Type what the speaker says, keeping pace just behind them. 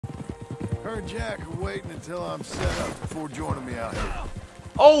Her and Jack are waiting until I'm set up before joining me out here.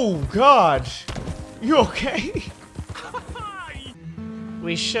 Oh, God. You okay?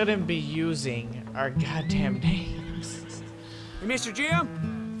 We shouldn't be using our goddamn names. Hey, Mr.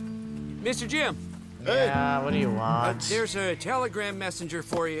 Jim? Mr. Jim? Yeah, what do you want? There's a telegram messenger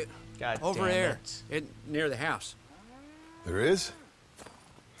for you. God over damn there, it. near the house. There is?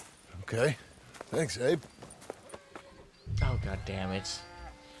 Okay. Thanks, Abe. Oh, God damn it.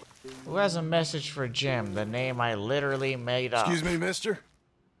 Who has a message for Jim, the name I literally made up? Excuse me, mister?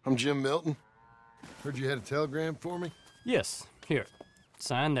 I'm Jim Milton. Heard you had a telegram for me? Yes, here.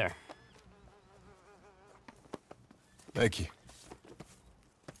 Sign there. Thank you.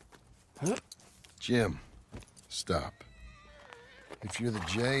 Huh? Jim, stop. If you're the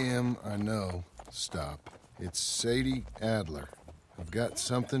JM I know, stop. It's Sadie Adler. I've got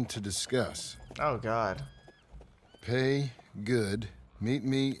something to discuss. Oh, God. Pay good. Meet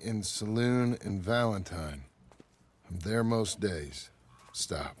me in saloon in Valentine. I'm there most days.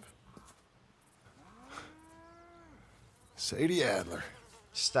 Stop. Sadie Adler.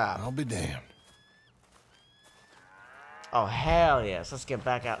 Stop. I'll be damned. Oh, hell yes. Let's get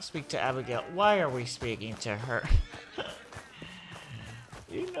back out. Speak to Abigail. Why are we speaking to her?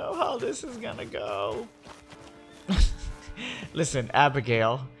 You know how this is gonna go. Listen,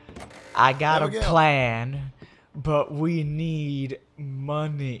 Abigail. I got a plan, but we need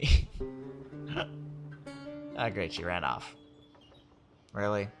money. Ah, great. She ran off.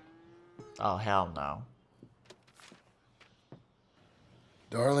 Really? Oh, hell no.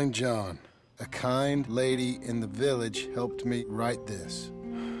 Darling John, a kind lady in the village helped me write this.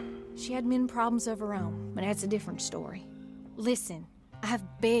 She had men problems of her own, but that's a different story. Listen, I've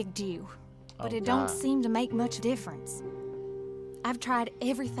begged you, but it don't seem to make much difference. I've tried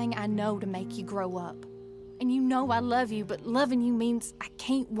everything I know to make you grow up. And you know I love you, but loving you means I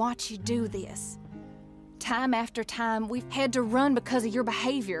can't watch you do this. Time after time, we've had to run because of your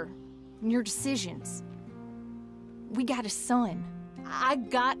behavior and your decisions. We got a son. I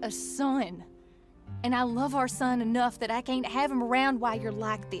got a son. And I love our son enough that I can't have him around while you're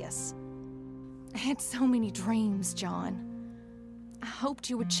like this. I had so many dreams, John. I hoped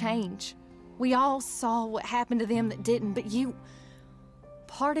you would change. We all saw what happened to them that didn't, but you...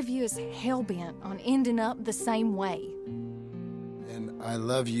 Part of you is hell-bent on ending up the same way. And I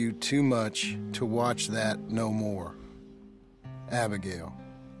love you too much to watch that no more. Abigail.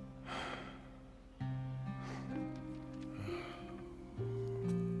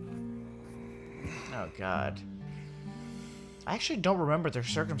 Oh, God. I actually don't remember their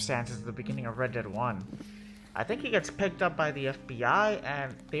circumstances at the beginning of Red Dead 1. I think he gets picked up by the FBI,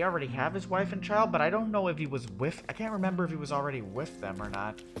 and they already have his wife and child, but I don't know if he was with... I can't remember if he was already with them or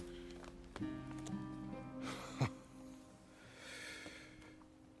not.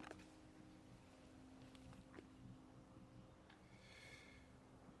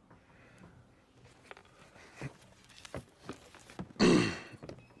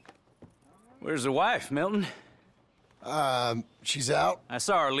 Where's the wife, Milton? She's out. I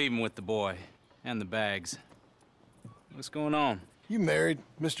saw her leaving with the boy. And the bags. What's going on? You married,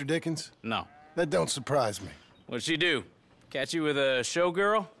 Mr. Dickens? No. That don't surprise me. What'd she do? Catch you with a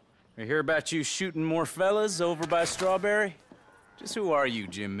showgirl? Or hear about you shooting more fellas over by Strawberry? Just who are you,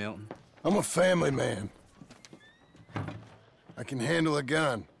 Jim Milton? I'm a family man. I can handle a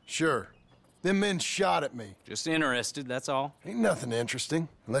gun, sure. Them men shot at me. Just interested, that's all. Ain't nothing interesting,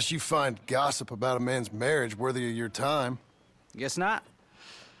 unless you find gossip about a man's marriage worthy of your time. Guess not.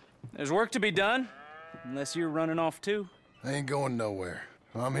 There's work to be done, unless you're running off too. I ain't going nowhere.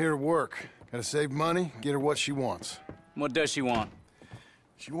 I'm here to work. Gotta save money, get her what she wants. What does she want?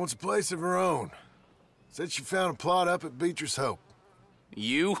 She wants a place of her own. Said she found a plot up at Beecher's Hope.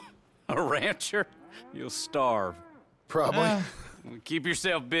 You? A rancher? You'll starve. Probably. Keep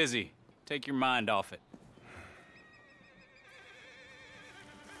yourself busy. Take your mind off it.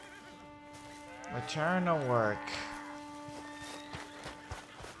 Return to work.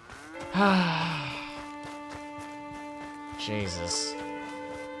 Jesus.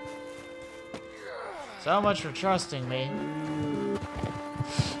 So much for trusting me.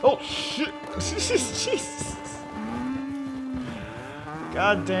 Oh, shit. Jesus.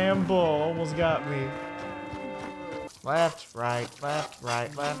 Goddamn bull almost got me. Left, right, left,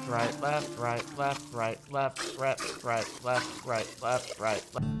 right, left, right, left, right, left, right, left, right, left, right, left, right,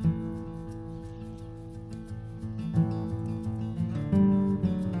 left.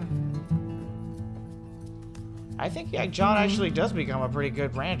 I think John actually does become a pretty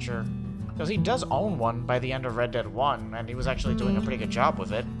good rancher. Because he does own one by the end of Red Dead 1, and he was actually doing a pretty good job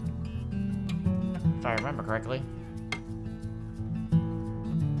with it. If I remember correctly.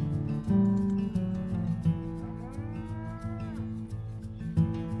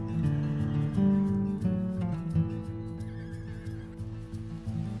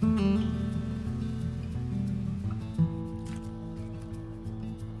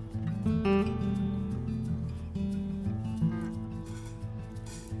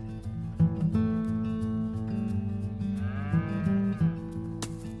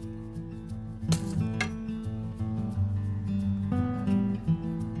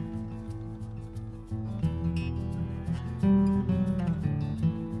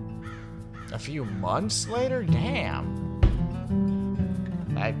 A few months later? Damn.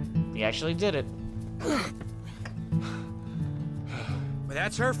 He actually did it. Well,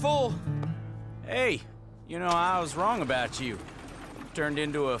 that's her full. Hey, you know, I was wrong about you. Turned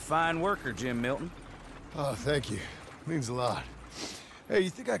into a fine worker, Jim Milton. Oh, thank you. Means a lot. Hey,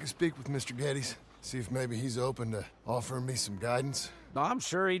 you think I could speak with Mr. Geddes? See if maybe he's open to offering me some guidance? I'm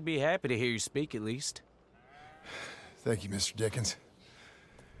sure he'd be happy to hear you speak, at least. Thank you, Mr. Dickens.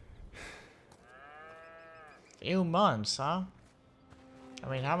 Few months, huh? I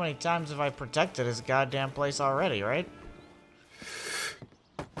mean, how many times have I protected this goddamn place already, right?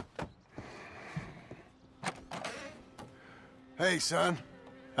 Hey, son.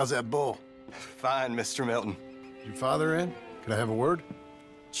 How's that bull? Fine, Mr. Milton. Your father in? Can I have a word?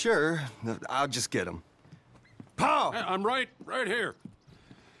 Sure, I'll just get him. Pa! I'm right here.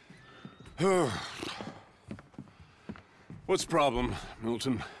 What's the problem,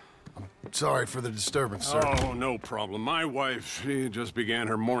 Milton? Sorry for the disturbance, sir. Oh, no problem. My wife, she just began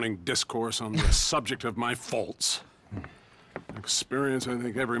her morning discourse on the subject of my faults. Experience I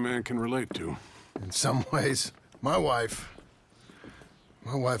think every man can relate to. In some ways, my wife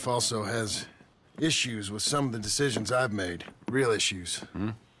also has issues with some of the decisions I've made. Real issues.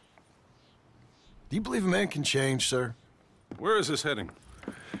 Hmm? Do you believe a man can change, sir? Where is this heading?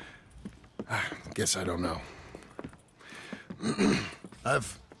 Guess I don't know.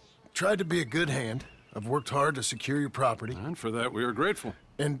 I've tried to be a good hand. I've worked hard to secure your property. And for that, we are grateful.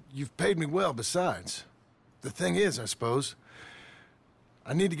 And you've paid me well besides. The thing is, I suppose,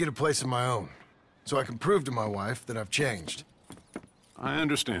 I need to get a place of my own, so I can prove to my wife that I've changed. I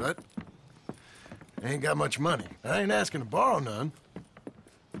understand. But I ain't got much money. I ain't asking to borrow none.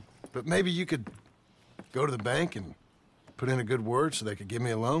 But maybe you could go to the bank and put in a good word so they could give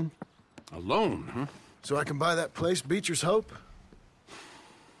me a loan? A loan, huh? So I can buy that place, Beecher's Hope?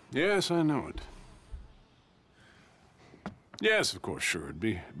 Yes, I know it. Yes, of course, sure. It'd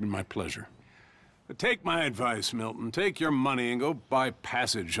be my pleasure. But take my advice, Milton. Take your money and go buy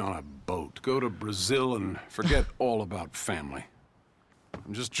passage on a boat. Go to Brazil and forget all about family.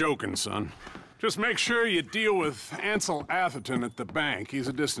 I'm just joking, son. Just make sure you deal with Ansel Atherton at the bank. He's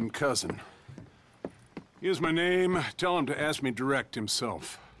a distant cousin. Use my name. Tell him to ask me direct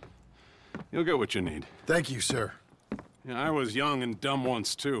himself. You'll get what you need. Thank you, sir. Yeah, I was young and dumb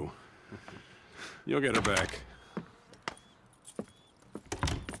once, too. You'll get her back.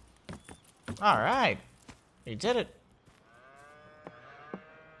 All right. He did it.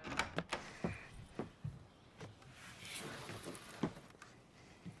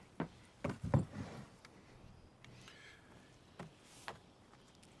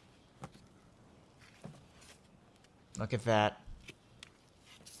 Look at that.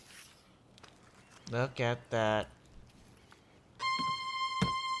 Look at that.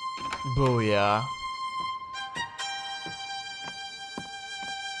 Booyah.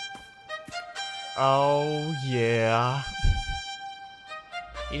 Oh, yeah.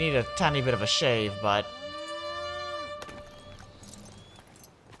 You need a tiny bit of a shave, but...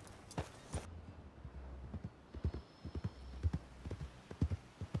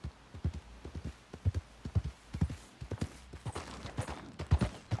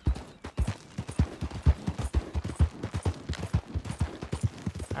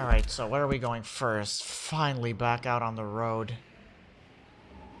 Alright, so where are we going first? Finally back out on the road.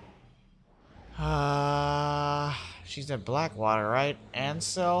 She's at Blackwater, right?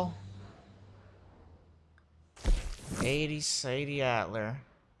 Ansel? 80 Sadie Adler.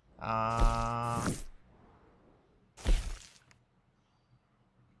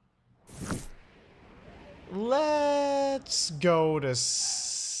 Let's go to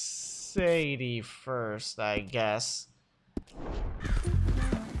Sadie first, I guess.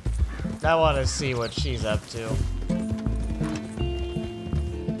 I want to see what she's up to.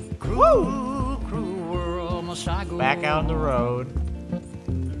 Woo! Back out on the road.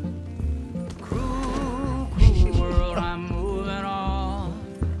 World, I'm moving on.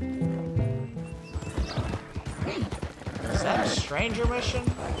 Is that a stranger mission?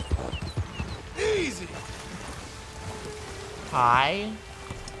 Easy! Hi.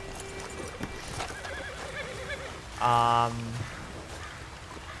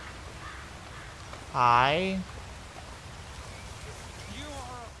 Hi. You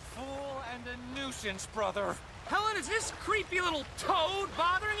are a fool and a nuisance, brother. Helen, is this creepy little toad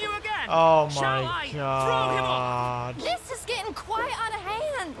bothering you again? Oh Shall my I throw him off? god. This is getting quite out of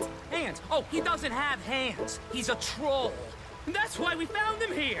hand. Hands? Oh, he doesn't have hands. He's a troll. And that's why we found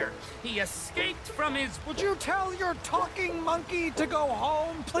him here. He escaped from his... Would you tell your talking monkey to go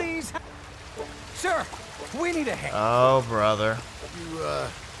home, please? Sir, we need a hand. Oh, brother. You,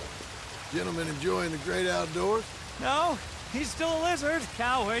 gentlemen enjoying the great outdoors? No, he's still a lizard.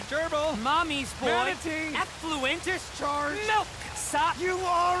 Coward, gerbil, Mommy's boy. manatee, Effluentus. charge. Milk sop. You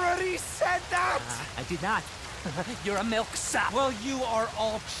already said that! I did not. You're a milk sop. Well, you are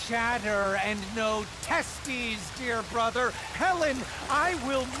all chatter and no testes, dear brother. Helen, I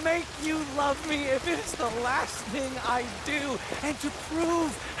will make you love me if it is the last thing I do. And to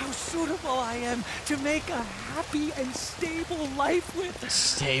prove how suitable I am to make a happy and stable life with,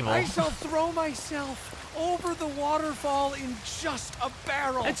 Stable. I shall throw myself over the waterfall in just a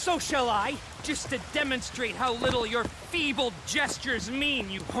barrel. And so shall I, just to demonstrate how little your feeble gestures mean,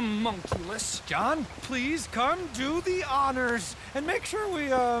 you homunculus. John, please come do the honors and make sure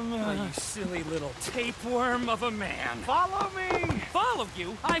we, Oh, you silly little tapeworm of a man. follow me. Follow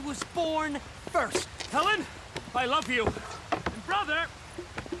you? I was born first. Helen, I love you. And brother,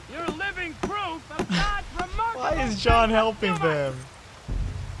 you're living proof of God's remarkable... Why is John helping them?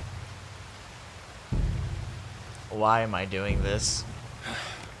 Why am I doing this?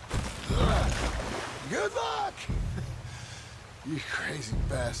 Good luck! You crazy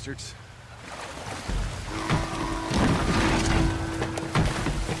bastards.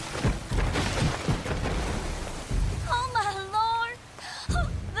 Oh my lord! Oh,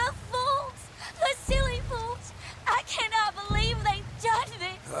 the fools! The silly fools! I cannot believe they've done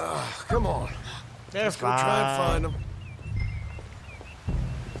this! Come on. They're Let's go try and find them.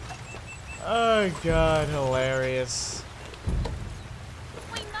 Oh god, hilarious.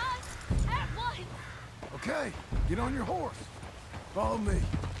 We must at once! Okay, get on your horse. Follow me.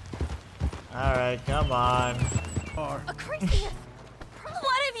 Alright, come on. Acrisius!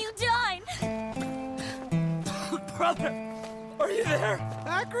 What have you done? Brother, are you there?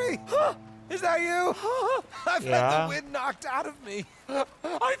 Acri, is that you? I've Yeah. had the wind knocked out of me.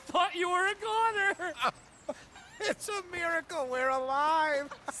 I thought you were a goner. It's a miracle we're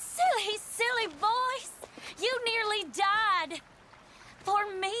alive. Silly, silly boys! You nearly died!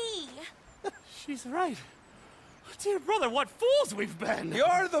 For me! She's right. Dear brother, what fools we've been.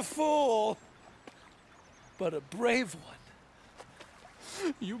 You're the fool, but a brave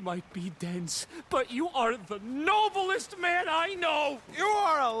one. You might be dense, but you are the noblest man I know. You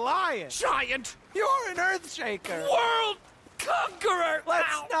are a lion. Giant, You're an earthshaker. world conqueror. Let's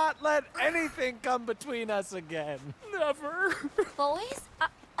Ow. not let anything come between us again. Never. Boys?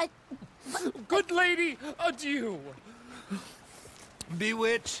 Good lady, adieu.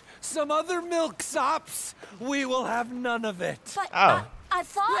 Bewitch some other milksops. We will have none of it. But Oh. I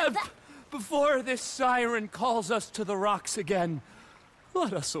thought that... Before this siren calls us to the rocks again,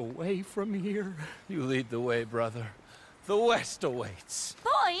 let us away from here. You lead the way, brother. The West awaits.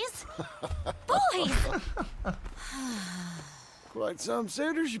 Boys! Boys! Quite some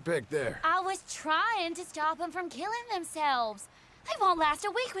suitors you picked there. I was trying to stop them from killing themselves. They won't last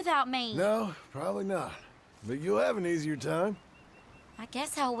a week without me. No, probably not. But you'll have an easier time, I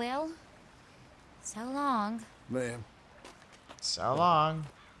guess I will. So long. ma'am. So long.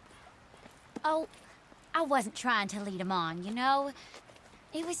 Oh, I wasn't trying to lead them on, you know?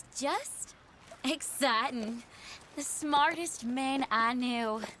 It was just exciting. The smartest men I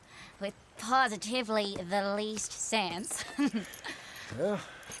knew, with positively the least sense. Well,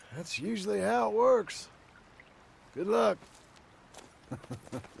 that's usually how it works. Good luck.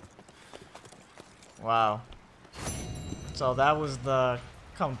 Wow. So that was the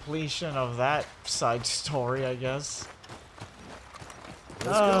completion of that side story, I guess.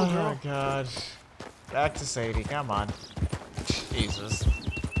 Let's Oh go, girl. my god. Back to Sadie, come on. Jesus.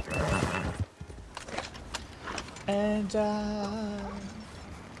 And I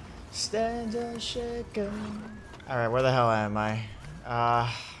stand a shaken. Alright, where the hell am I?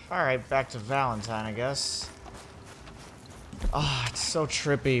 Alright, back to Valentine, I guess. Oh, it's so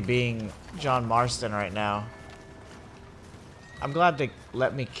trippy being John Marston right now. I'm glad they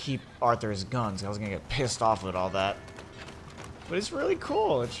let me keep Arthur's guns. I was gonna get pissed off with all that. But it's really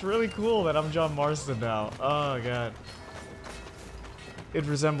cool. It's really cool that I'm John Marston now. Oh, God. It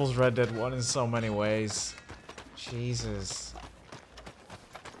resembles Red Dead 1 in so many ways. Jesus.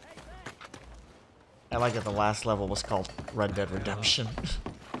 I like that the last level was called Red Dead Redemption.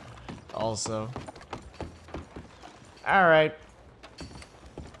 Also. Alright.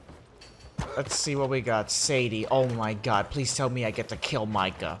 Let's see what we got. Sadie. Oh my god. Please tell me I get to kill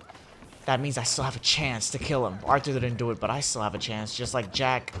Micah. that means I still have a chance to kill him. Arthur didn't do it, but I still have a chance, just like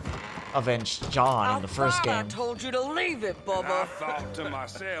Jack avenged John in the first game. I told you to leave it, Bubba. I thought to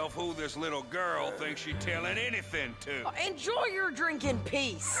myself who this little girl thinks she's telling anything to. Enjoy your drink in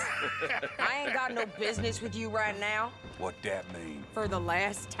peace. I ain't got no business with you right now. What that mean? For the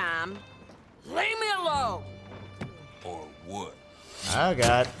last time, leave me alone. Or what? Oh,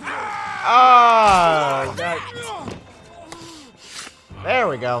 God. Oh, God. There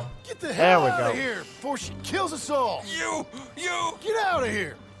we go. Get the hell there we out go. of here before she kills us all. You! Get out of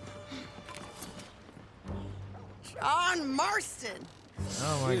here. John Marston.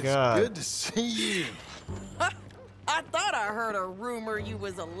 Oh, my It's God. good to see you. I thought I heard a rumor you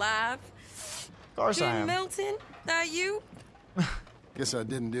was alive. Of course I Jim am. Milton, that you? Guess I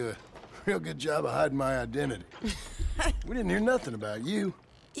didn't do a real good job of hiding my identity. We didn't hear nothing about you.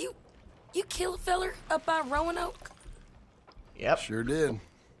 You kill a feller up by Roanoke? Yep. Sure did.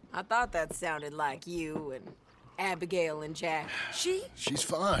 I thought that sounded like you and Abigail and Jack. She's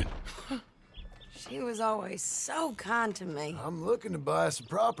fine. She was always so kind to me. I'm looking to buy some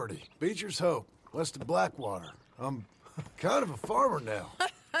property. Beecher's Hope, west of Blackwater. I'm kind of a farmer now.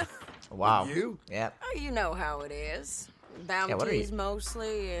 Wow. And you? Yep. Oh, you know how it is. what are Bounties you-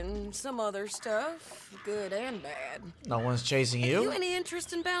 mostly, and some other stuff, good and bad. No one's chasing You you? any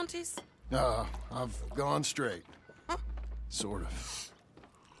interest in bounties? I've gone straight. Sort of.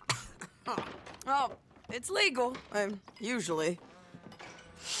 Oh, it's legal, usually.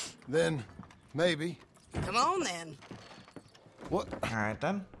 Then, maybe. Come on, then. What? All right,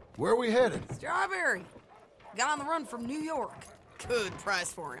 then. Where are we headed? Strawberry. Got on the run from New York. Good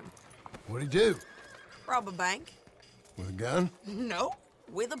price for him. What'd he do? Rob a bank? With a gun? No,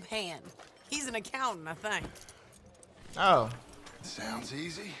 with a pen. He's an accountant, I think. Oh. Sounds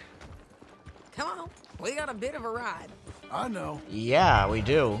easy. Come on, we got a bit of a ride. I know. Yeah, we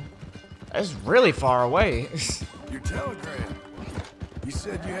do. It's really far away. Your telegram. You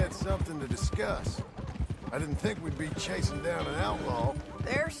said you had something to discuss. I didn't think we'd be chasing down an outlaw.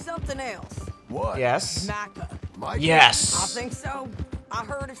 There's something else. What? Yes. Micah. Mike? I Yes. think so. I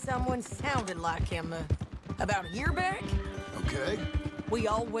heard of someone sounded like him about a year back. Okay. We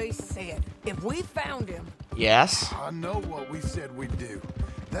always said if we found him, Yes. I know what we said we'd do.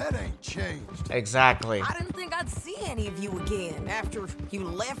 That ain't changed. Exactly. I didn't think I'd see any of you again after you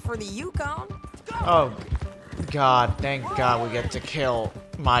left for the Yukon. Oh, God. Thank God we get to kill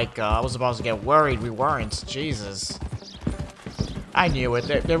Micah. I was about to get worried we weren't. Jesus. I knew it.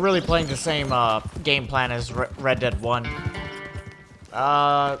 They're really playing the same game plan as Red Dead 1.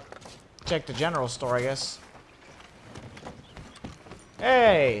 Check the general store, I guess.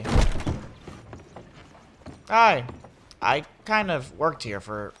 Hey! Hi. I kind of worked here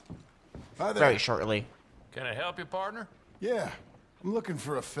for Hi there. very shortly. Can I help you, partner? Yeah. I'm looking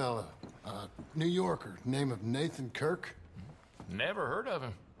for a fella. New Yorker, name of Nathan Kirk. Never heard of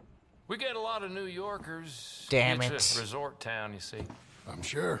him. We get a lot of New Yorkers. Damn It's it. a resort town, you see. I'm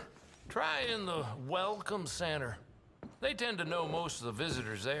sure. Try in the Welcome Center. They tend to know most of the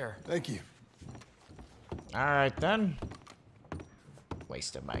visitors there. Thank you. Alright then.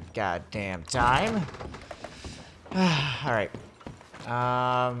 Wasted my goddamn time. Alright.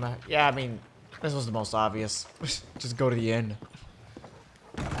 Yeah, I mean, this was the most obvious. Just go to the inn.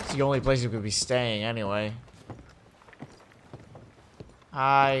 It's the only place you could be staying anyway.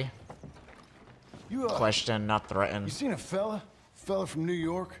 Hi. You, Question, not You threaten. seen a fella? Fella from New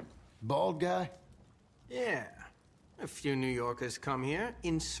York? Bald guy? Yeah. A few New Yorkers come here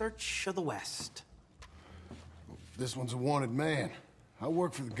in search of the West. This one's a wanted man. I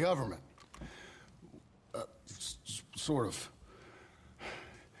work for the government. Sort of.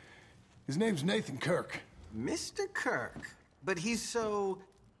 His name's Nathan Kirk. Mr. Kirk? But he's so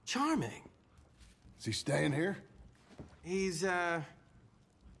charming. Is he staying here? He's, up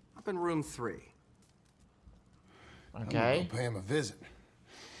in room 3. I'm Okay. gonna go pay him a visit.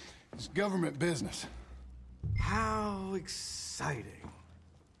 It's government business. How exciting.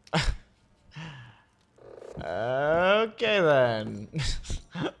 Okay then.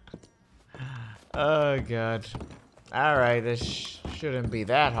 Oh god. Alright, this shouldn't be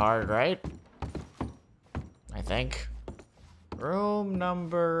that hard, right? I think. Room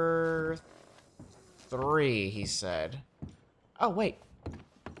number 3, he said. Oh, wait.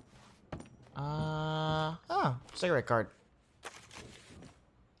 Oh, cigarette card.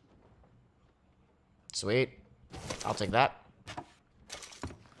 Sweet. I'll take that.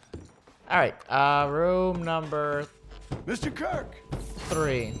 Alright, room number... Mr. Kirk!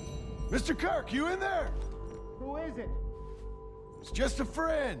 3. Mr. Kirk, you in there? Who is it? It's just a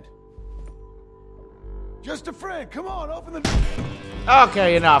friend. Just a friend. Come on, open the...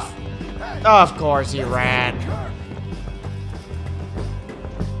 Okay, enough. Of course he ran.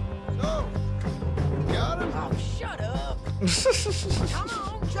 So, got him? Oh, shut up. Come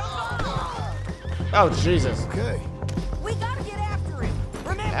on, jump on. Oh, Jesus. Okay. We gotta get after him.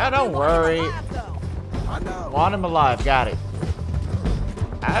 Remember, Yeah, don't worry. I know. Want him alive. Got it.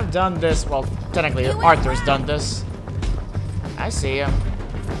 I've done this. Well, technically, Arthur's done this. I see him.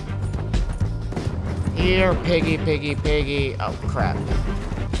 Here, piggy, piggy, piggy. Oh, crap.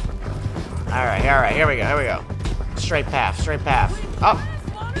 Alright, alright. Here we go. Here we go. Straight path. Straight path. Oh.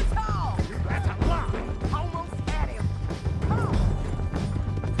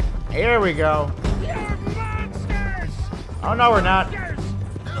 Here we go. Oh, no, we're not.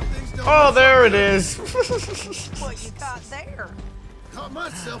 Oh, there it is. What you got there? Caught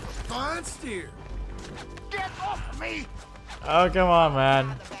myself a fine steer. Get off me! Oh, come on,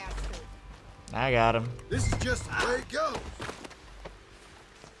 man. I got him. This is just the way it goes.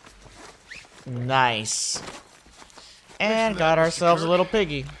 Nice. And got ourselves a little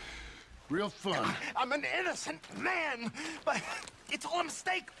piggy. Real fun. I'm an innocent man, but it's all a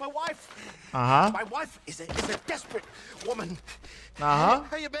mistake. My wife. Uh-huh. My wife is a desperate woman. Uh-huh.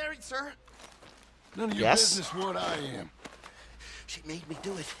 Are you married, sir? None of your Yes. business what I am. She made me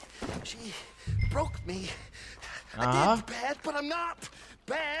do it. She broke me. Uh-huh. I did bad, but I'm not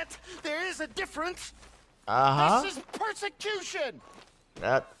bad. There is a difference. Uh-huh. This is persecution.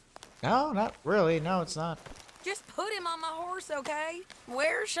 No, not really. No, it's not. Just put him on my horse, okay?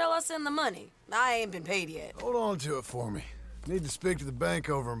 Where shall I send the money? I ain't been paid yet. Hold on to it for me. Need to speak to the bank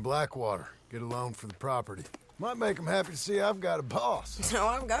over in Blackwater. Get a loan for the property. Might make them happy to see I've got a boss. So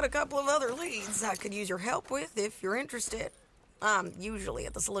I've got a couple of other leads I could use your help with if you're interested. I'm usually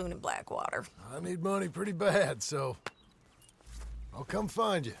at the saloon in Blackwater. I need money pretty bad, so I'll come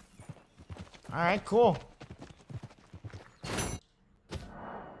find you. Alright, cool.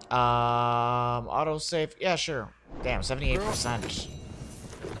 Autosave. Yeah, sure. Damn, 78%.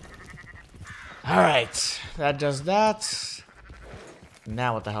 Alright. That does that.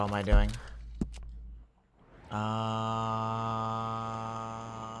 Now what the hell am I doing?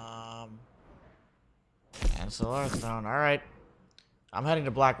 Cancel Earthstone. Alright. I'm heading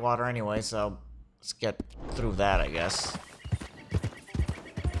to Blackwater anyway, so let's get through that, I guess.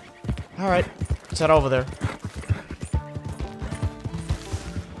 Alright. Let's head over there.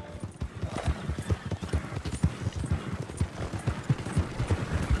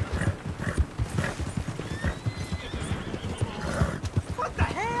 What the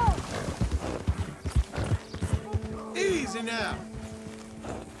hell? Easy now.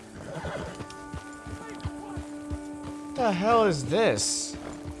 What the hell is this?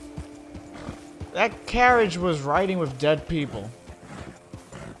 That carriage was riding with dead people.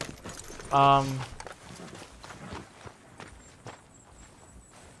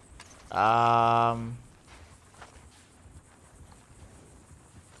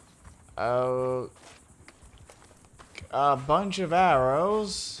 Oh, a bunch of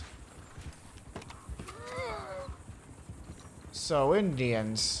arrows. So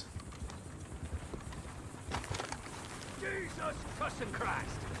Indians. Jesus cussing Christ.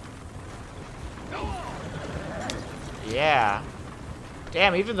 Yeah.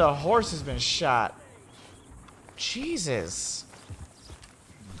 Damn, even the horse has been shot. Jesus.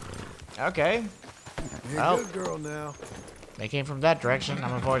 Okay. You're Well, a good girl now. they came from that direction.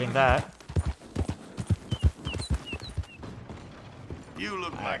 I'm avoiding that. You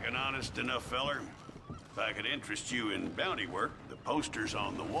look like an honest enough feller. If I could interest you in bounty work, the poster's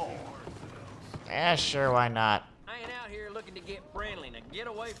on the wall. Yeah, sure, why not? I ain't out here looking to get friendly. Now get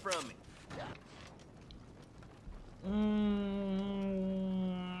away from me.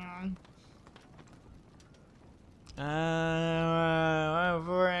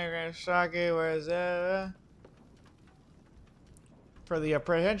 Where's that? For the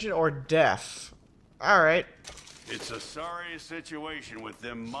apprehension or death? Alright. It's a sorry situation with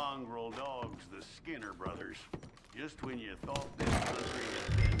them mongrel dogs, the Skinner brothers. Just when you thought this country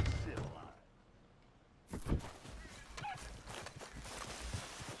had been civilized.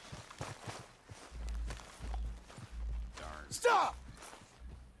 Stop!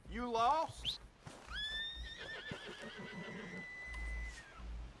 You lost?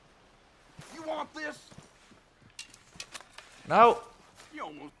 You want this? No. You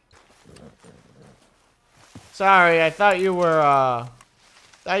almost... Sorry, I thought you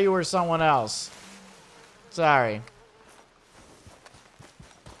were someone else. Sorry.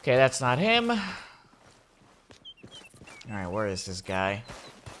 Okay, that's not him. Alright, where is this guy?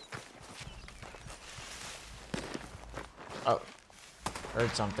 Oh.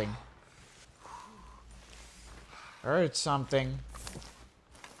 Heard something. Heard something.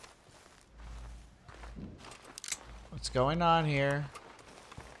 going on here?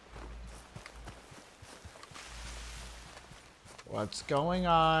 What's going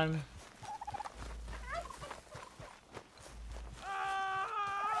on?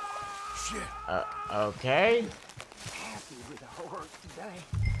 Shit. Okay. Happy with our work today.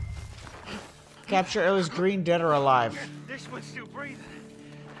 Capture Ella's green, dead or alive. This one's still breathing.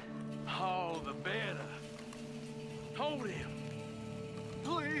 All the better. Hold him.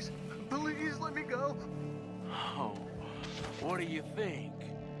 Please, please let me go. Oh, what do you think?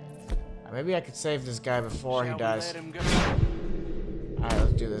 Maybe I could save this guy before Shall he we dies. let him go? Alright,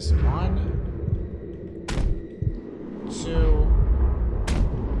 let's do this. 1, 2.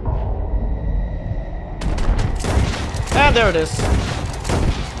 And there it is. To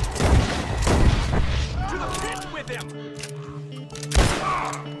the pit with him.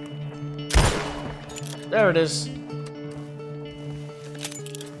 There it is.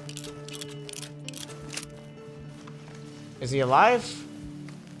 Is he alive?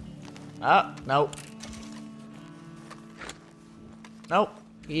 Ah, nope. Nope,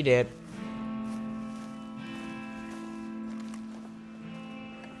 he did.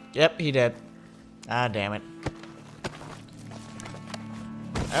 Yep, he did. Ah, damn it.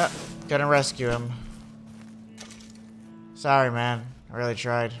 Gonna rescue him. Sorry, man. I really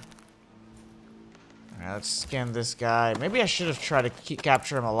tried. Alright, let's scan this guy. Maybe I should have tried to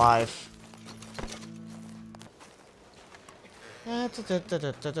capture him alive. Oh,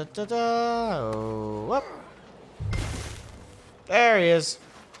 whoop. There he is.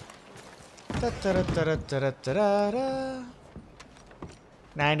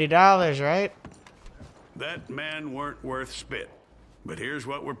 $90, right? That man weren't worth spit. But here's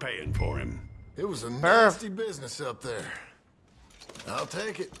what we're paying for him. It was a nasty business up there. I'll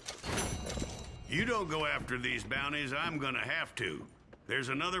take it. You don't go after these bounties, I'm gonna have to. There's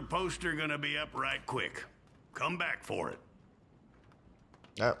another poster gonna be up right quick. Come back for it.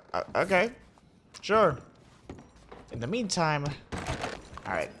 Okay. Sure. In the meantime...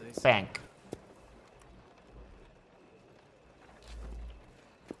 Alright, bank.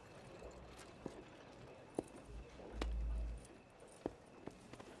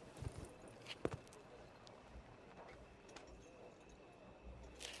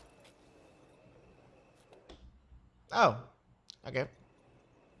 Oh. Okay.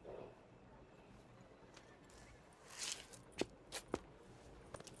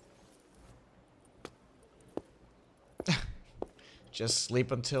 Just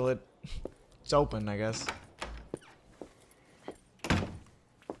sleep until it's open, I guess.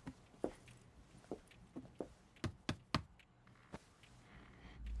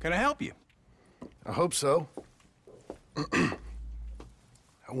 Can I help you? I hope so. I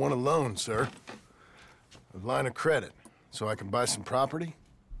want a loan, sir. A line of credit, so I can buy some property.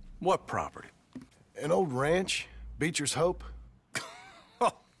 What property? An old ranch, Beecher's Hope.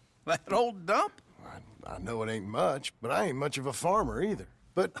 Oh, that old dump? I know it ain't much, but I ain't much of a farmer either.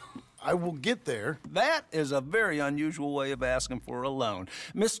 But I will get there. That is a very unusual way of asking for a loan.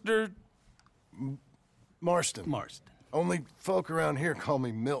 Mr. Marston. Marston. Only folk around here call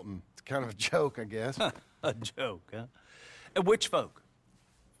me Milton. It's kind of a joke, I guess. A joke, huh? Which folk?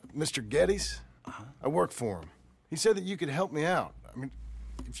 Mr. Geddes. I work for him. He said that you could help me out. I mean,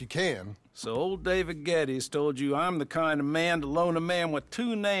 if you can. So old David Geddes told you I'm the kind of man to loan a man with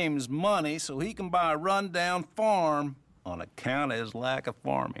two names money so he can buy a rundown farm on account of his lack of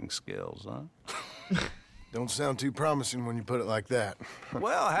farming skills, huh? Don't sound too promising when you put it like that.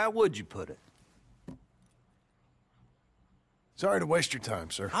 Well, how would you put it? Sorry to waste your time,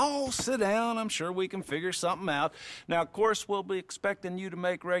 sir. Oh, sit down. I'm sure we can figure something out. Now, of course, we'll be expecting you to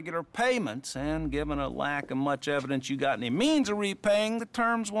make regular payments, and given a lack of much evidence you got any means of repaying, the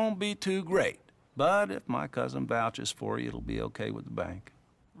terms won't be too great. But if my cousin vouches for you, it'll be okay with the bank.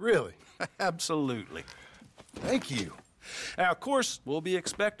 Really? Absolutely. Thank you. Now, of course, we'll be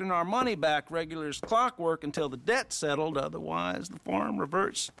expecting our money back regular as clockwork until the debt's settled. Otherwise, the farm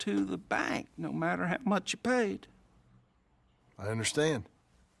reverts to the bank, no matter how much you paid. I understand.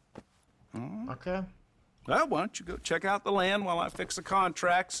 Okay. Well, why don't you go check out the land while I fix the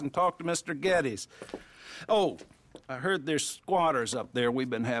contracts and talk to Mr. Geddes. Oh, I heard there's squatters up there. We've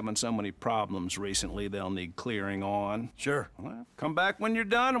been having so many problems recently, they'll need clearing on. Sure. Well, come back when you're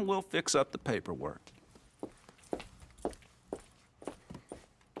done and we'll fix up the paperwork.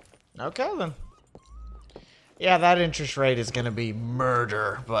 Okay, then. Yeah, that interest rate is gonna be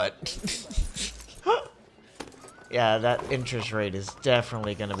murder, but... Yeah, that interest rate is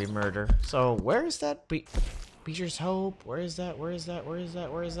definitely gonna be murder. So, where is that Beecher's Hope? Where is that? Where is that? Where is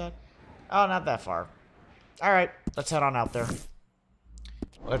that? Where is that? Oh, not that far. Alright, let's head on out there.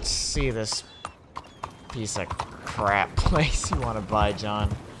 Let's see this piece of crap place you want to buy,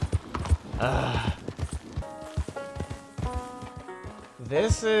 John.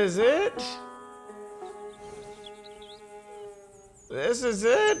 This is it? This is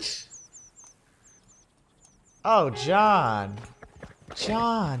it? Oh, John.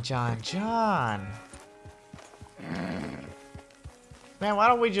 John. Man, why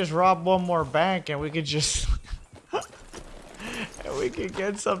don't we just rob one more bank and we could just... and we could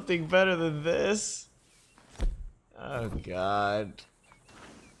get something better than this? Oh, God.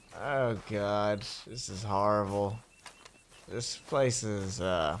 Oh, God. This is horrible. This place is,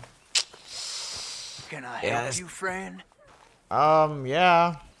 Can I help you, friend?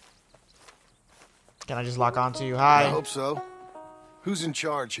 Yeah. Can I just lock onto you? Hi. I hope so. Who's in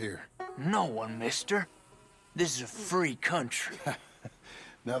charge here? No one, mister. This is a free country.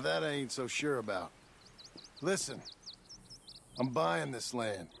 Now that I ain't so sure about. Listen, I'm buying this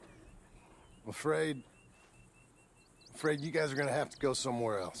land. I'm afraid you guys are gonna have to go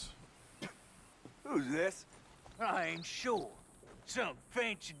somewhere else. Who's this? I ain't sure. Some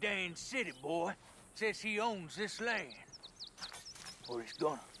fancy Dan city boy says he owns this land. Or he's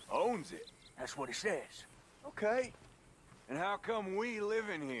gonna. Owns it? That's what he says. Okay. And how come we live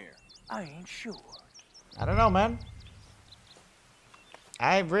in here? I ain't sure. I don't know, man.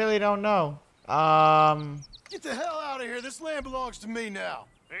 I really don't know. Get the hell out of here. This land belongs to me now.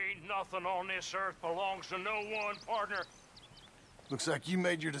 Ain't nothing on this earth belongs to no one, partner. Looks like you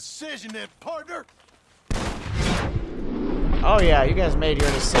made your decision then, partner. Oh yeah, you guys made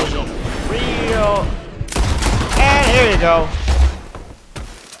your decision. Real. And here you go.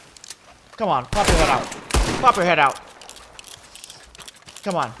 Come on, pop your head out. Pop your head out.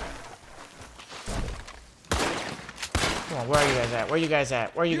 Come on. Come on, where are you guys at? Where you guys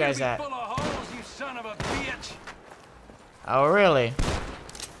at? Where you guys at? Full of holes, you son of a bitch. Oh, really?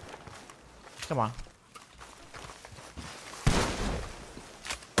 Come on.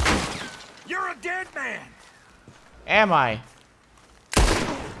 You're a dead man. Am I?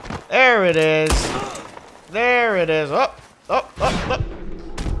 There it is. There it is. Oh, oh, oh, oh.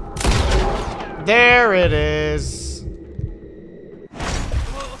 There it is.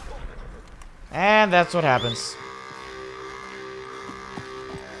 And that's what happens.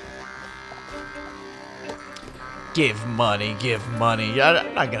 Give money, give money.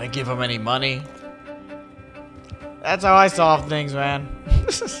 I'm not gonna give him any money. That's how I solve things, man.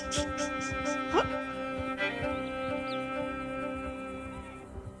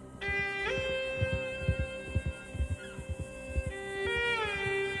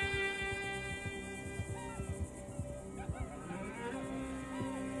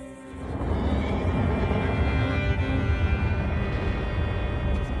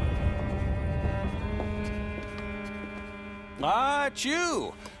 Ah, it's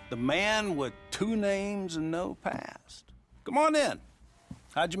you, the man with 2 names and no past. Come on in.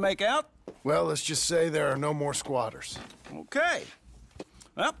 How'd you make out? Well, let's just say there are no more squatters. Okay.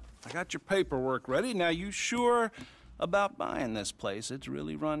 Well, I got your paperwork ready. Now, you sure about buying this place? It's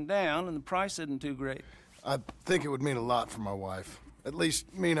really run down, and the price isn't too great. I think it would mean a lot for my wife. At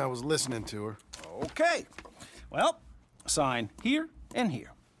least mean I was listening to her. Okay. Well, sign here and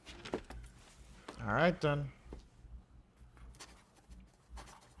here. All right, then.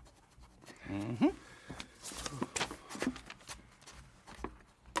 Mm-hmm.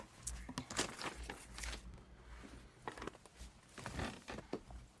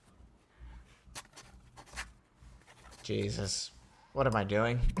 Jesus. What am I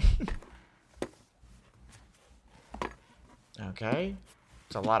doing? Okay.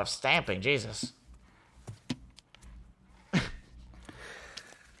 It's a lot of stamping, Jesus.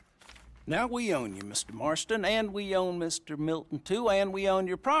 Now we own you, Mr. Marston, and we own Mr. Milton, too, and we own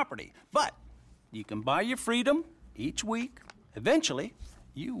your property. But you can buy your freedom each week. Eventually,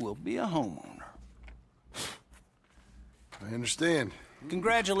 you will be a homeowner. I understand.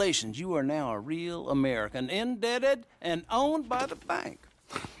 Congratulations, you are now a real American, indebted and owned by the bank.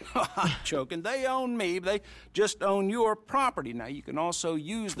 I'm joking, they own me, they just own your property. Now, you can also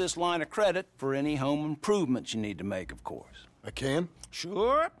use this line of credit for any home improvements you need to make, of course. I can?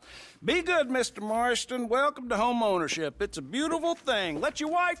 Sure. Be good, Mr. Marston. Welcome to home ownership. It's a beautiful thing. Let your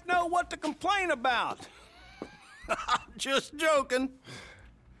wife know what to complain about. Just joking.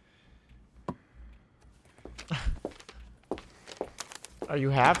 Are you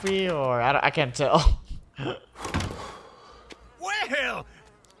happy, or I can't tell? Well,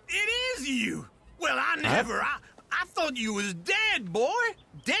 it is you. Well, I thought you was dead, boy.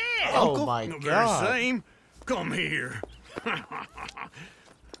 Dead. Oh, Uncle. my Very God. same. Come here.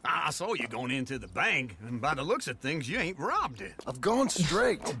 I saw you going into the bank, and by the looks of things, you ain't robbed it. I've gone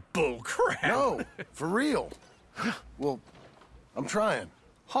straight. Bull crap. No, for real. Well, I'm trying.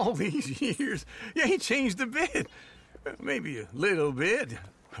 All these years, you ain't changed a bit. Maybe a little bit.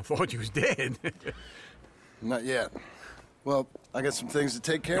 I thought you was dead. Not yet. Well, I got some things to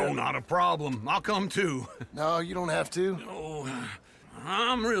take care of. No, not a problem. I'll come too. No, you don't have to. No,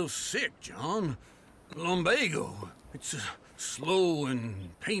 I'm real sick, John. Lumbago. It's a slow and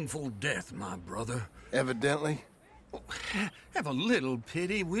painful death, my brother. Evidently. Have a little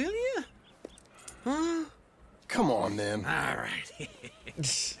pity, will you? Huh? Come on, then. All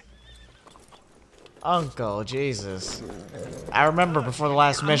right. Uncle, Jesus. I remember before the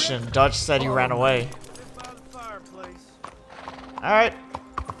last mission, Dutch said you ran away. Alright.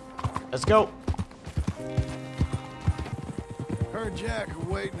 Let's go. Her and Jack are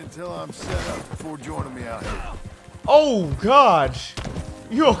waiting until I'm set up before joining me out here. Oh, God.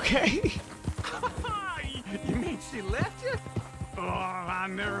 You okay? You mean she left you? Oh, I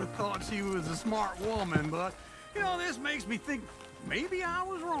never thought she was a smart woman, but, you know, this makes me think maybe I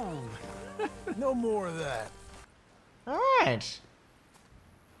was wrong. No more of that. Alright.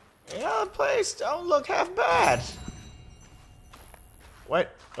 Yeah, the place don't look half bad.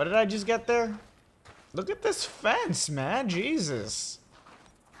 What did I just get there? Look at this fence, man. Jesus.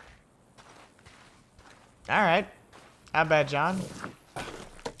 Alright. How bad, John?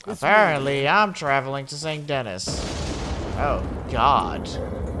 Apparently, I'm traveling to St. Denis. Oh, God.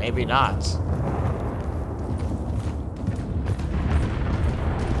 Maybe not.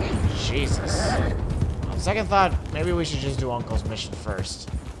 Jesus. On second thought, maybe we should just do Uncle's mission first.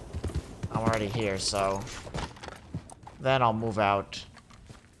 I'm already here, so... Then I'll move out.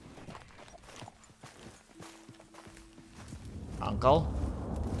 Uncle?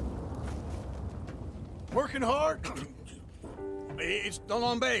 Working hard? It's the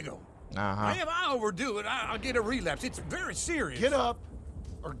lumbago. Uh-huh. If I overdo it, I'll get a relapse. It's very serious. Get up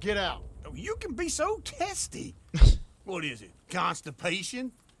or get out. You can be so testy. What is it?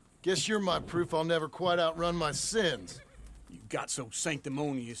 Constipation? Guess you're my proof I'll never quite outrun my sins. You got so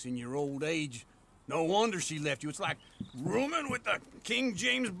sanctimonious in your old age. No wonder she left you. It's like rooming with the King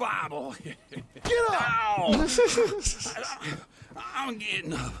James Bible. Get up! Ow! I'm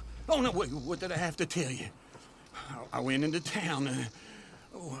getting up. Oh, no, wait, what did I have to tell you? I went into town.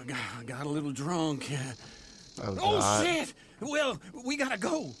 I got a little drunk. Oh, shit! Well, we gotta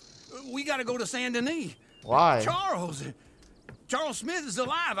go. We gotta go to Saint Denis. Why? Charles Smith is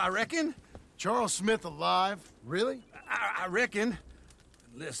alive, I reckon. Charles Smith alive? Really? I reckon.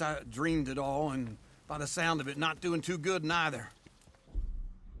 Unless I dreamed it all, and by the sound of it, not doing too good neither.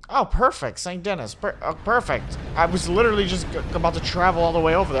 Oh, perfect. St. Denis. Perfect. I was literally just about to travel all the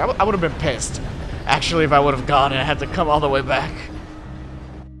way over there. I would have been pissed. Actually, if I would have gone and I had to come all the way back.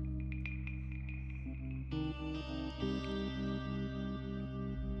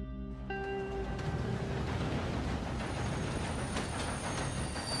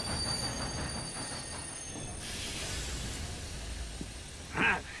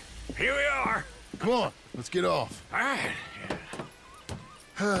 Here we are. Come on, let's get off. All right.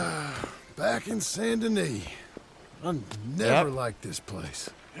 Back in Saint Denis. I never liked this place.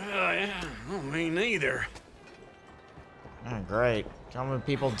 Yeah, well, me neither. Oh, great. How many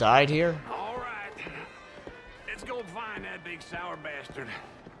people died here? All right. Let's go find that big sour bastard.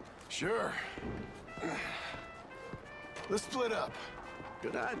 Sure. Let's split up.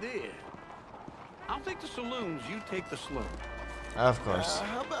 Good idea. I'll take the saloons, you take the slums. Of course.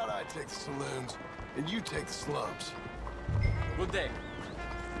 How about I take the saloons and you take the slums? Good day.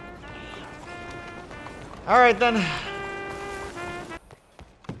 All right, then.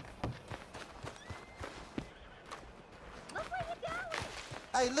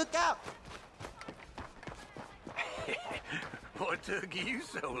 Hey, look out! What took you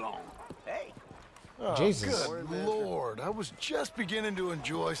so long? Hey. Oh, Jesus. Good Lord. I was just beginning to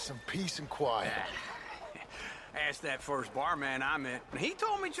enjoy some peace and quiet. Asked that first barman I met. He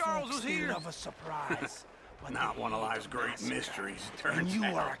told me Charles was here. Of a surprise. Not one of life's great mysteries, it turns And you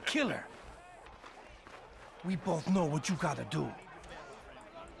out. are a killer. We both know what you gotta do.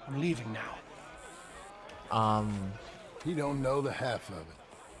 I'm leaving now. You don't know the half of it.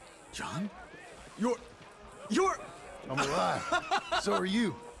 John? You're... I'm alive. So are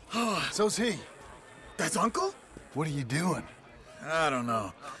you. So's he. That's Uncle? What are you doing? I don't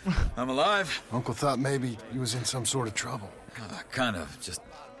know. I'm alive. Uncle thought maybe he was in some sort of trouble. Kind of. Just...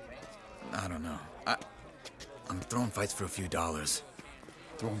 I don't know. I'm throwing fights for a few dollars.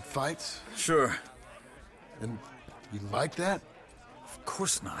 Throwing fights? Sure. And you like that? Of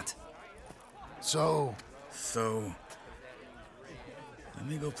course not. So... Let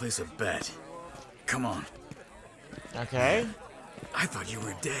me go place a bet. Come on. Okay. I thought you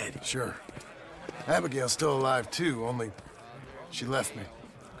were dead. Sure. Abigail's still alive too, only she left me.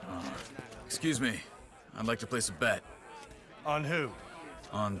 Excuse me. I'd like to place a bet. On who?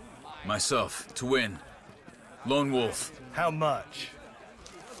 On myself, to win. Lone Wolf. How much?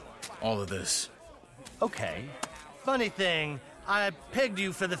 All of this. Okay. Funny thing, I pegged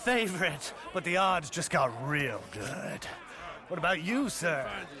you for the favorite, but the odds just got real good. What about you, sir?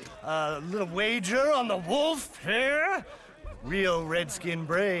 A little wager on the wolf here? Real redskin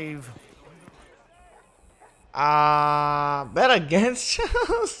brave. Bet against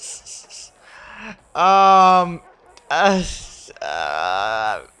Charles?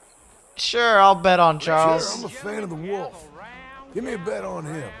 Sure, I'll bet on Charles. Sure, I'm a fan of the wolf. Give me a bet on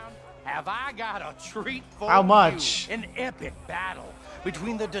him. Have I got a treat for How much? you? An epic battle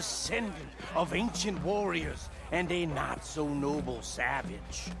between the descendant of ancient warriors and a not-so-noble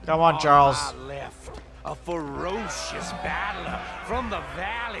savage. Come on, Charles. On my left, a ferocious battler from the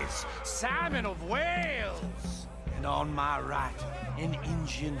valleys, Simon of Wales. And on my right, an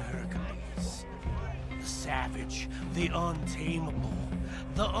Indian Hercules. The savage, the untamable,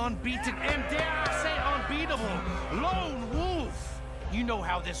 the unbeaten, and dare I say unbeatable, Lone Wolf. You know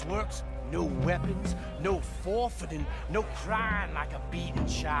how this works. No weapons, no forfeiting, no crying like a beaten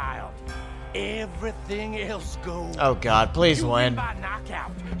child. Everything else goes. Oh God, please you win. You win by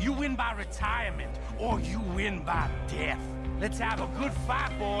knockout, you win by retirement, or you win by death. Let's have a good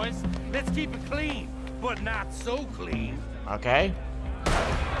fight, boys. Let's keep it clean, but not so clean. Okay.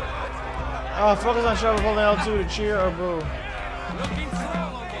 Focus on shoulder holding L2 to cheer or boo.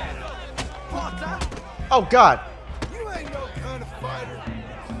 Oh God. You ain't no kind of fighter.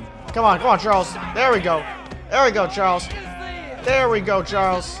 Come on, Charles. There we go. There we go, Charles. There we go,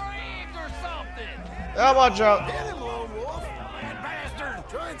 Charles. Come on, Charles.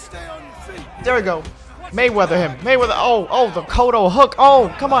 Try and stay on your feet. There we go. Mayweather him. Mayweather. Oh, the Kodo hook.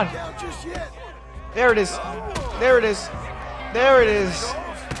 Oh, come on. There it is. There it is. There it is.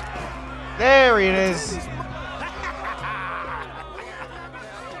 There it is.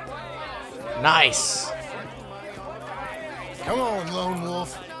 Nice. Come on, Lone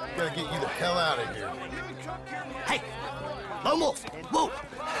Wolf. Gotta get you the hell out of here. Hey, Lone Wolf, whoa.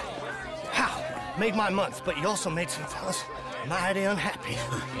 How? Made my month, but you also made some fellas mighty unhappy.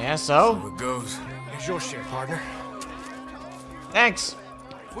 Yeah, so? So it goes. Here's your share, partner. Thanks.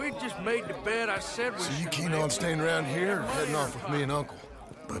 We just made the bet I said we So you keen on staying around here or heading off with me and Uncle?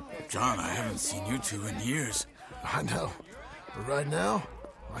 But, John, I haven't seen you two in years. I know. But right now,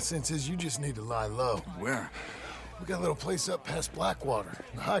 my sense is you just need to lie low. Where? We got a little place up past Blackwater,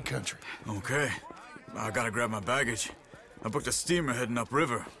 in the high country. Okay. I gotta grab my baggage. I booked a steamer heading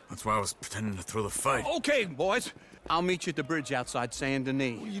upriver. That's why I was pretending to throw the fight. Okay, boys. I'll meet you at the bridge outside Saint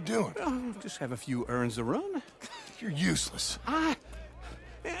Denis. What are you doing? Just have a few errands to run. You're useless. I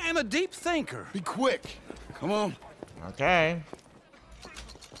am a deep thinker. Be quick. Come on. Okay.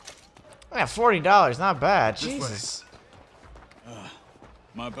 Yeah, $40. Not bad. Jesus.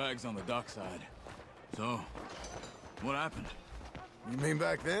 My bag's on the dockside. So, what happened? You mean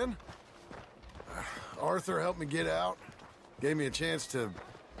back then? Arthur helped me get out. Gave me a chance to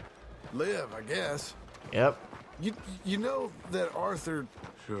live, I guess. Yep. You know that Arthur...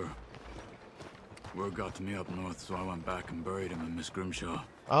 Sure. Word got to me up north, so I went back and buried him in Miss Grimshaw.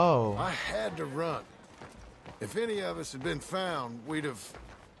 Oh. I had to run. If any of us had been found, we'd have...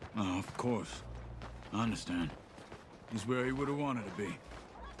 Oh, of course. I understand. He's where he would have wanted to be.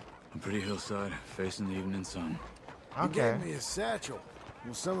 A pretty hillside, facing the evening sun. He gave me his satchel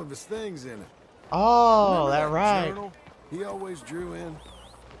with some of his things in it. Oh, Remember that right. Journal he always drew in?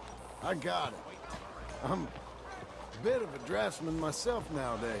 I got it. I'm a bit of a draftsman myself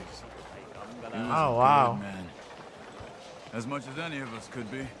nowadays. Oh, wow. Good man. As much as any of us could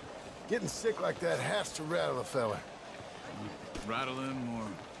be. Getting sick like that has to rattle a fella. Rattle him or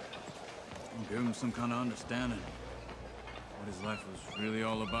give him some kind of understanding. What his life was really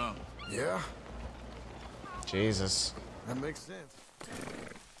all about. Yeah? Jesus. That makes sense.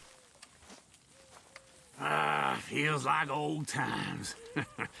 Feels like old times.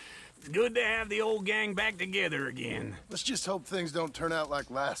 It's good to have the old gang back together again. Let's just hope things don't turn out like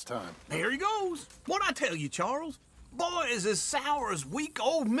last time. Here he goes. What'd I tell you, Charles? Boy is as sour as weak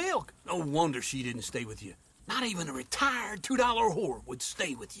old milk. No wonder she didn't stay with you. Not even a retired $2 whore would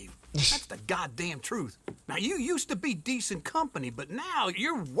stay with you. That's the goddamn truth. Now, you used to be decent company, but now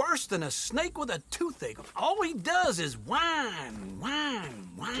you're worse than a snake with a toothache. All he does is whine, whine,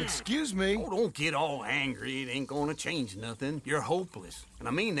 whine. Excuse me? Oh, don't get all angry. It ain't gonna change nothing. You're hopeless. And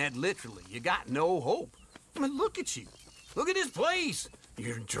I mean that literally. You got no hope. I mean, look at you. Look at this place.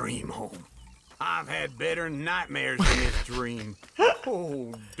 Your dream home. I've had better nightmares than this dream.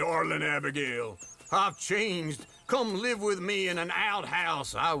 Oh, darling Abigail, I've changed. Come live with me in an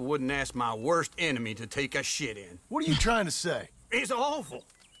outhouse I wouldn't ask my worst enemy to take a shit in. What are you trying to say? It's awful.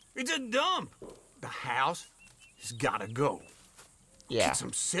 It's a dump. The house has gotta go. Yeah. Get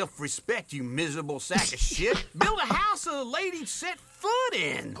some self-respect, you miserable sack of shit. Build a house a lady'd set foot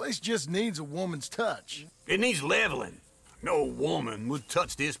in. The place just needs a woman's touch. It needs leveling. No woman would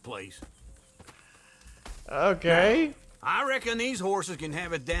touch this place. Okay. Now, I reckon these horses can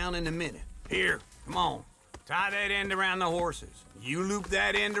have it down in a minute. Here, come on. Tie that end around the horses. You loop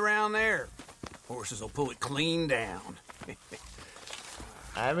that end around there. Horses will pull it clean down.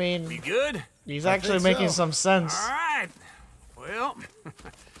 I mean... You good? He's actually making some sense. All right. Well,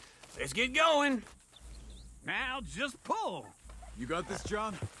 let's get going. Now just pull. You got this,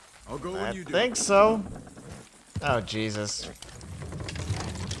 John? I'll go when you do. I think so. Oh, Jesus.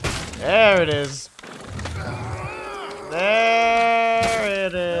 There it is. There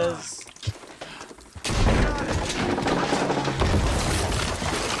it is.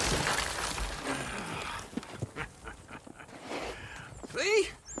 See?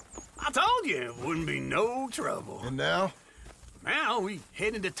 I told you it wouldn't be no trouble. And now? Now we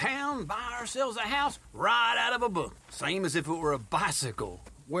head into town, buy ourselves a house right out of a book. Same as if it were a bicycle.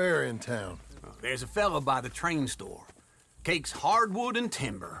 Where in town? There's a fella by the train store. Cakes hardwood and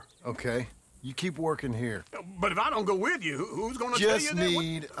timber. Okay. You keep working here. But if I don't go with you, who's gonna tell you Just that?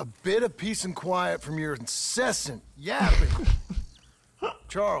 need a bit of peace and quiet from your incessant yapping.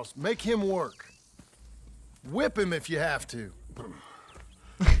 Charles, make him work. Whip him if you have to.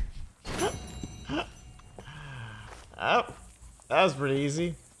 Oh, that was pretty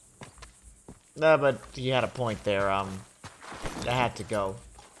easy. No, but he had a point there. That had to go.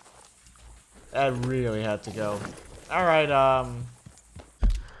 That really had to go. All right.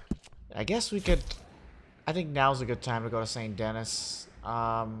 I guess we could. I think now's a good time to go to St. Denis.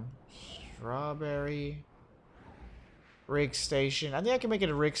 Strawberry. Rig Station. I think I can make it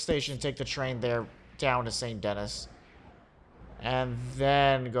a Rig Station. Take the train there down to St. Denis, and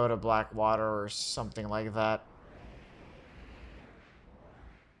then go to Blackwater or something like that.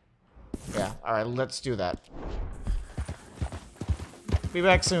 Yeah, alright, let's do that. Be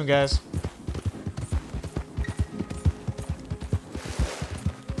back soon, guys.